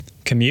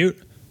Commute,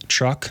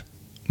 truck,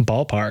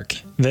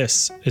 ballpark.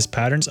 This is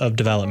Patterns of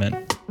Development.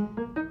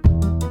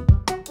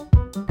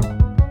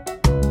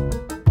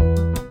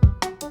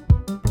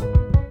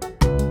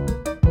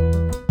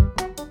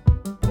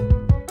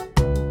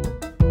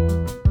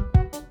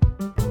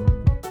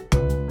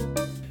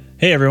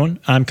 Hey everyone,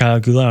 I'm Kyle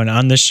Gulau, and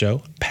on this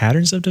show,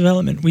 Patterns of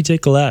Development, we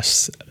take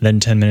less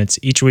than 10 minutes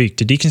each week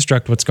to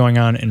deconstruct what's going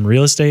on in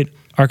real estate,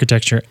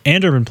 architecture,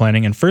 and urban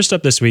planning. And first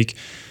up this week,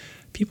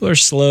 people are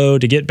slow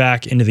to get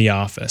back into the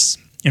office.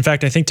 In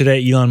fact, I think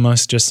today Elon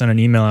Musk just sent an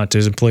email out to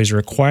his employees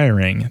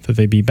requiring that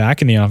they be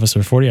back in the office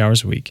for 40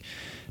 hours a week.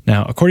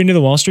 Now, according to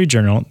the Wall Street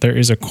Journal, there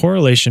is a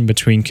correlation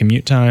between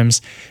commute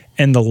times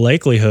and the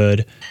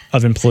likelihood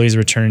of employees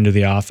returning to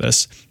the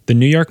office. The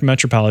New York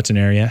metropolitan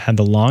area had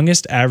the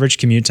longest average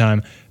commute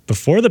time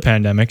before the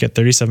pandemic at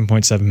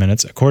 37.7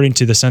 minutes, according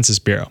to the Census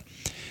Bureau,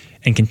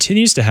 and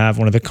continues to have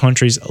one of the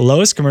country's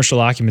lowest commercial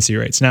occupancy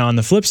rates. Now, on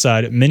the flip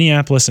side,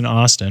 Minneapolis and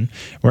Austin,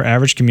 where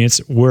average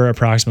commutes were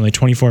approximately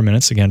 24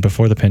 minutes, again,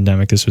 before the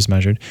pandemic, this was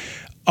measured,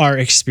 are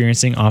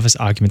experiencing office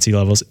occupancy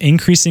levels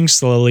increasing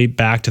slowly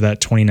back to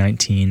that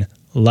 2019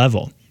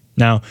 level.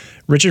 Now,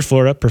 Richard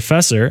Florida,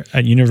 professor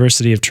at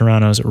University of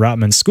Toronto's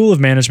Rotman School of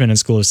Management and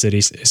School of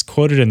Cities, is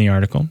quoted in the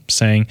article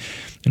saying,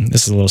 and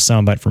this is a little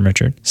soundbite from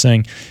Richard,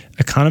 saying,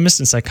 economists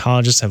and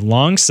psychologists have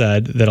long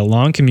said that a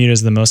long commute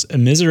is the most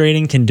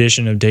immiserating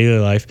condition of daily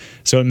life,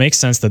 so it makes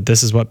sense that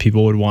this is what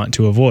people would want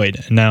to avoid.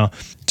 And now,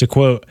 to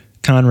quote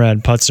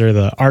Conrad Putzer,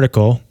 the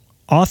article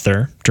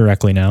author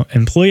directly now,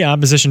 employee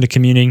opposition to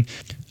commuting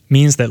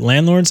means that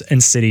landlords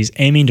and cities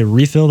aiming to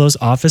refill those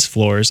office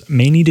floors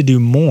may need to do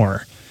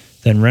more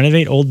than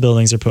renovate old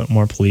buildings or put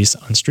more police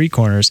on street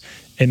corners.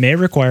 It may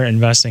require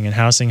investing in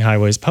housing,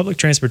 highways, public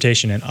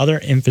transportation, and other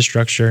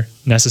infrastructure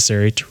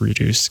necessary to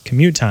reduce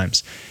commute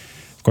times.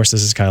 Of course,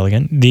 this is Kyle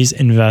again. These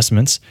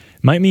investments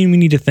might mean we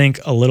need to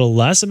think a little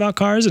less about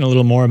cars and a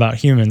little more about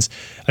humans.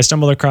 I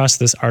stumbled across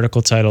this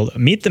article titled,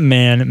 Meet the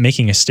Man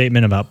Making a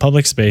Statement About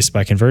Public Space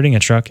by Converting a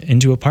Truck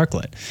into a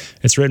Parklet.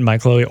 It's written by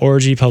Chloe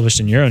Orgy, published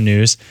in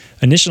Euronews.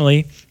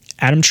 Initially,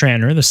 Adam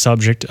Trantner, the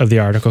subject of the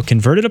article,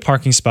 converted a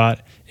parking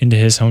spot into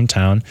his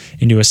hometown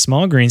into a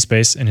small green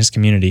space in his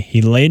community.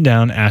 He laid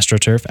down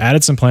AstroTurf,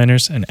 added some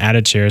planters, and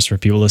added chairs for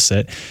people to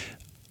sit.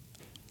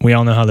 We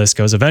all know how this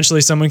goes.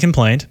 Eventually, someone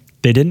complained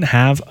they didn't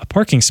have a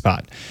parking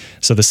spot.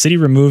 So the city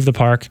removed the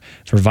park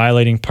for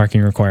violating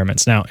parking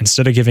requirements. Now,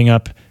 instead of giving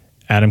up,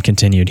 Adam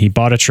continued. He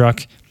bought a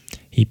truck.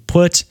 He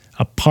put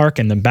a park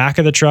in the back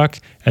of the truck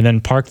and then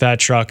parked that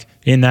truck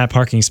in that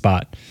parking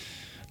spot.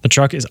 The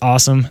truck is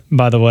awesome,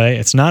 by the way.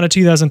 It's not a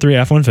 2003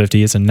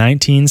 F-150. It's a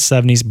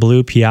 1970s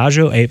blue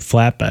Piaggio 8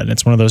 flatbed.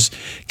 It's one of those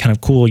kind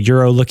of cool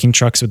Euro-looking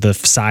trucks with the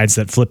sides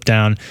that flip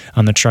down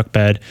on the truck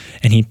bed.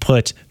 And he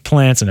put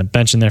plants and a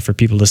bench in there for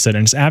people to sit.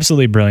 And it's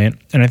absolutely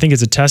brilliant. And I think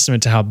it's a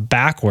testament to how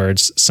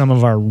backwards some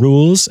of our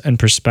rules and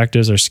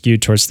perspectives are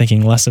skewed towards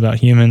thinking less about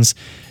humans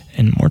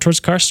and more towards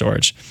car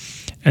storage.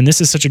 And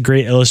this is such a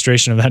great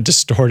illustration of that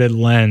distorted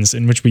lens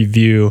in which we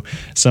view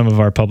some of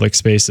our public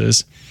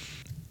spaces.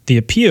 The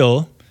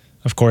appeal,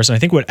 of course, I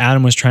think what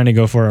Adam was trying to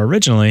go for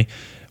originally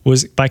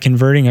was by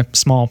converting a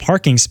small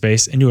parking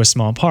space into a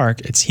small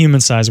park. It's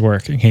human-sized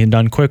work. It can be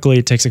done quickly.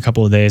 It takes a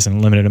couple of days and a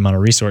limited amount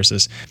of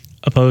resources,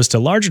 opposed to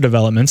larger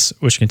developments,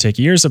 which can take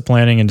years of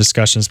planning and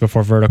discussions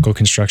before vertical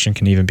construction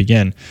can even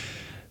begin.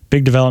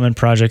 Big development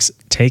projects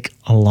take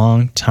a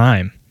long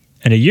time.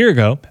 And a year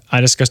ago, I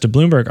discussed a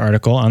Bloomberg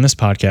article on this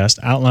podcast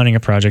outlining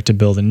a project to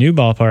build a new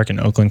ballpark in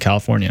Oakland,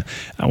 California.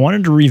 I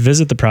wanted to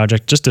revisit the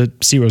project just to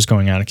see what was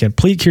going on. A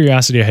complete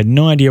curiosity. I had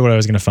no idea what I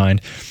was going to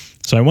find.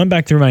 So I went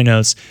back through my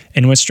notes,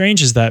 and what's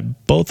strange is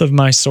that both of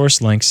my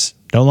source links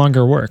no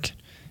longer work.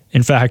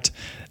 In fact,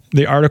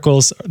 the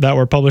articles that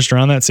were published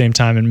around that same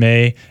time in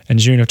May and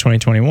June of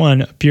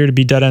 2021 appear to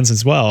be dead ends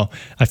as well.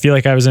 I feel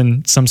like I was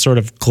in some sort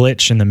of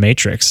glitch in the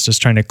matrix,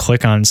 just trying to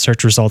click on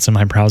search results in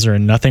my browser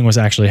and nothing was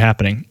actually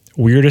happening.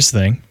 Weirdest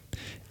thing.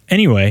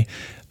 Anyway,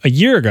 a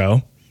year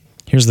ago,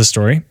 here's the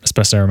story, as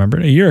best I remember.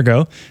 A year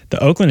ago,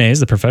 the Oakland A's,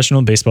 the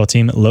professional baseball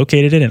team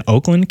located in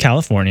Oakland,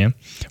 California,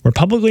 were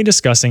publicly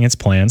discussing its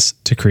plans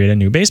to create a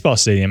new baseball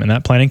stadium, and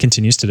that planning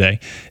continues today.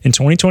 In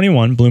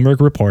 2021,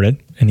 Bloomberg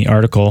reported in the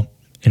article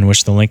in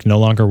which the link no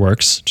longer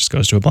works, just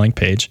goes to a blank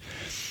page,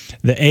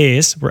 the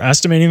A's were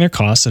estimating their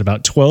costs at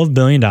about $12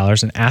 billion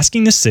and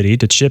asking the city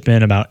to chip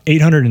in about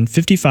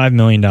 $855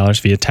 million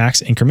via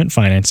tax increment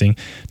financing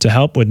to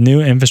help with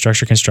new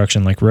infrastructure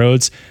construction like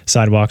roads,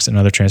 sidewalks, and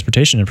other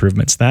transportation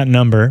improvements. That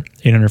number,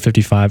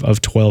 855 of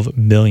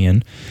 12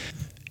 billion,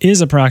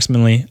 is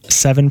approximately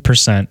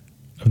 7%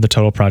 of the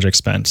total project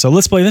spend. So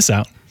let's play this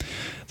out.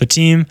 The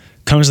team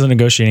comes to the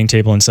negotiating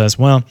table and says,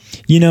 well,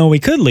 we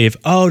could leave.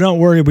 Oh, don't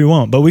worry, we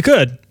won't, but we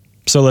could.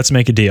 So let's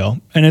make a deal.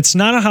 And it's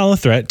not a hollow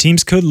threat.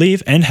 Teams could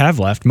leave and have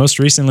left. Most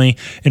recently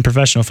in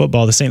professional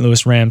football, the St.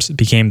 Louis Rams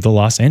became the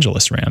Los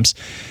Angeles Rams.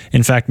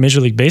 In fact, Major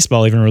League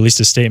Baseball even released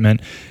a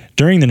statement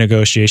during the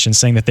negotiations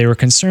saying that they were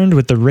concerned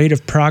with the rate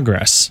of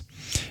progress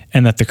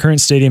and that the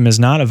current stadium is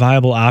not a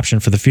viable option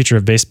for the future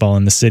of baseball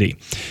in the city.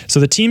 So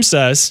the team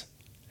says,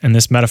 in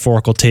this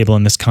metaphorical table,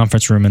 in this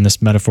conference room, in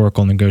this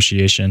metaphorical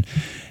negotiation.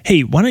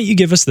 Hey, why don't you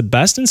give us the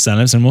best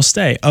incentives and we'll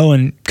stay? Oh,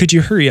 and could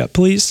you hurry up,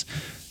 please?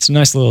 It's a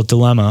nice little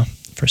dilemma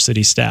for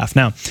city staff.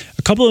 Now,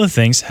 a couple of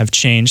things have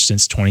changed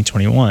since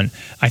 2021.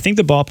 I think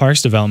the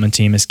ballpark's development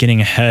team is getting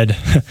ahead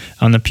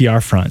on the PR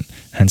front,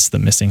 hence the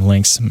missing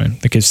links.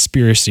 The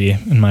conspiracy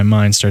in my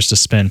mind starts to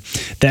spin.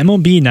 The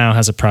MLB now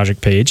has a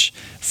project page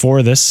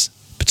for this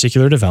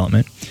particular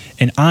development,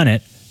 and on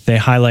it, they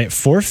highlight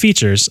 4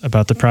 features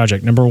about the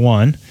project. Number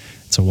 1,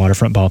 it's a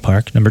waterfront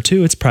ballpark. Number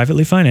 2, it's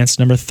privately financed.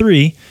 Number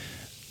 3,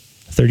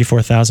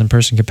 34,000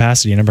 person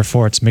capacity. And number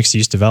 4, it's mixed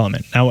use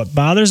development. Now, what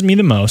bothers me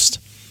the most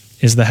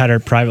is the header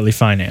privately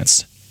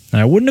financed.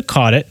 Now, I wouldn't have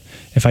caught it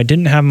if I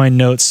didn't have my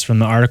notes from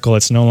the article.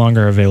 It's no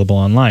longer available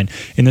online.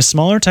 In the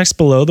smaller text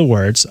below the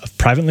words of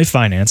privately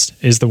financed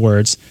is the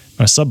words,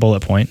 a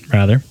sub-bullet point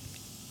rather,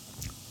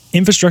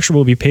 infrastructure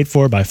will be paid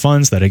for by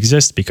funds that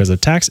exist because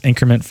of tax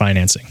increment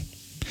financing.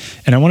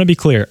 And I want to be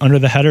clear, under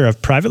the header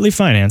of privately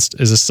financed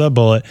is a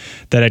sub-bullet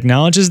that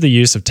acknowledges the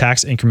use of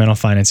tax incremental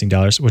financing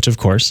dollars, which of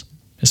course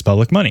is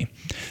public money.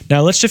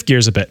 Now let's shift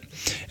gears a bit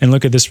and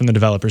look at this from the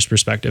developer's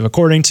perspective.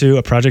 According to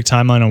a project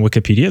timeline on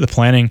Wikipedia, the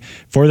planning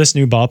for this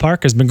new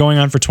ballpark has been going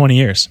on for 20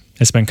 years.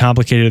 It's been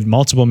complicated,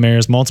 multiple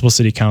mayors, multiple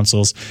city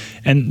councils,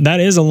 and that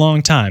is a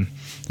long time.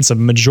 It's a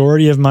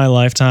majority of my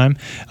lifetime,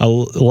 a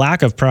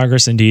lack of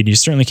progress indeed. You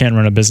certainly can't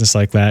run a business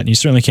like that, and you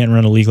certainly can't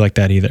run a league like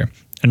that either.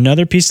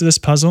 Another piece of this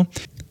puzzle,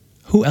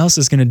 who else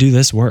is going to do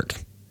this work?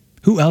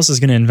 Who else is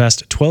going to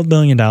invest $12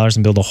 billion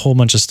and build a whole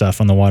bunch of stuff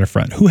on the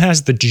waterfront? Who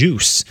has the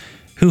juice?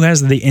 Who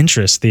has the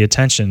interest, the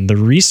attention, the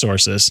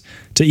resources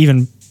to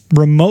even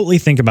remotely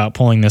think about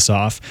pulling this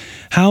off?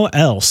 How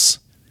else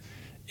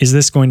is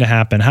this going to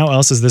happen? How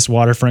else is this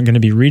waterfront going to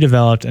be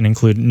redeveloped and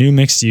include new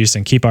mixed use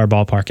and keep our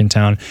ballpark in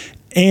town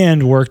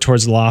and work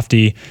towards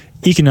lofty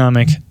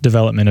economic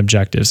development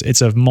objectives?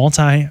 It's a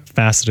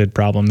multifaceted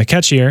problem. The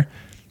catch here,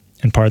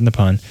 and pardon the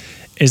pun,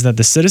 is that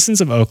the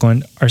citizens of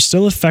Oakland are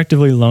still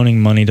effectively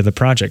loaning money to the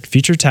project.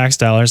 Future tax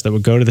dollars that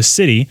would go to the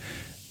city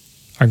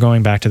are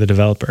going back to the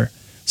developer.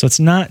 So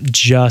it's not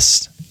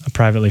just a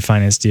privately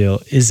financed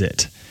deal, is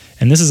it?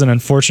 And this is an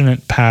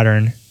unfortunate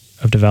pattern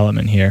of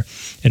development here.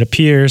 It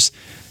appears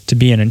to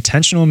be an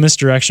intentional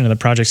misdirection of the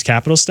project's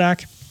capital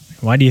stack.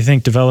 Why do you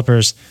think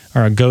developers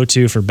are a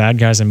go-to for bad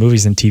guys in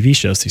movies and TV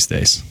shows these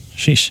days?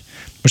 Sheesh.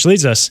 Which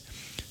leads us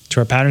to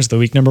our patterns of the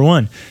week. Number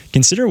 1,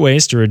 consider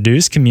ways to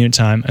reduce commute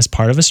time as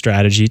part of a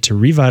strategy to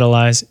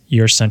revitalize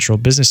your central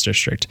business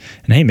district.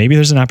 And hey, maybe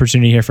there's an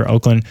opportunity here for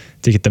Oakland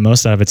to get the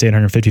most out of its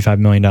 $855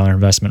 million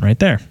investment right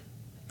there.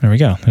 There we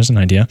go. There's an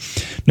idea.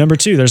 Number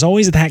 2, there's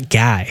always that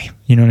guy.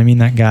 You know what I mean?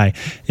 That guy.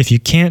 If you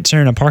can't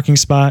turn a parking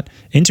spot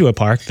into a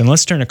park, then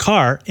let's turn a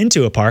car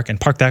into a park and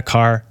park that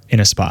car in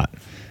a spot.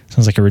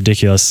 Sounds like a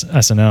ridiculous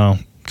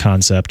SNL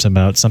concept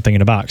about something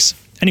in a box.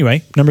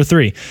 Anyway, number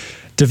 3,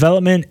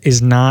 development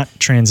is not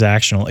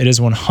transactional. It is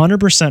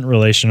 100%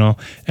 relational,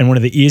 and one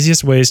of the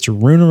easiest ways to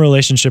ruin a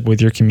relationship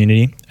with your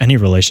community, any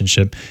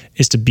relationship,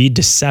 is to be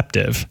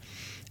deceptive.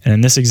 And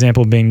in this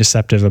example, being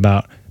deceptive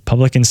about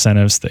public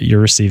incentives that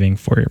you're receiving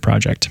for your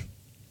project.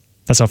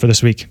 That's all for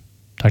this week.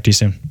 Talk to you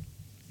soon.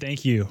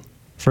 Thank you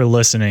for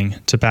listening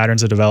to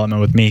Patterns of Development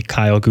with me,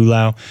 Kyle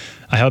Gulau.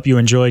 I hope you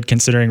enjoyed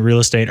considering real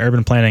estate,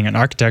 urban planning, and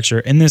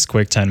architecture in this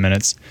quick 10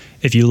 minutes.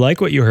 If you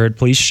like what you heard,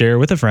 please share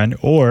with a friend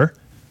or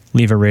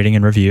leave a rating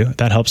and review.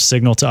 That helps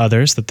signal to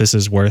others that this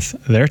is worth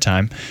their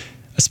time.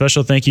 A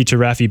special thank you to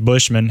Rafi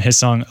Bushman. His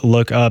song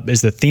Look Up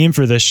is the theme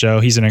for this show.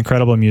 He's an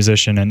incredible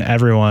musician and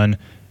everyone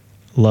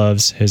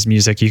loves his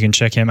music. You can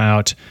check him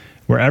out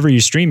wherever you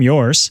stream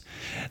yours.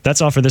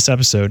 That's all for this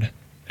episode,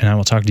 and I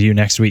will talk to you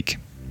next week.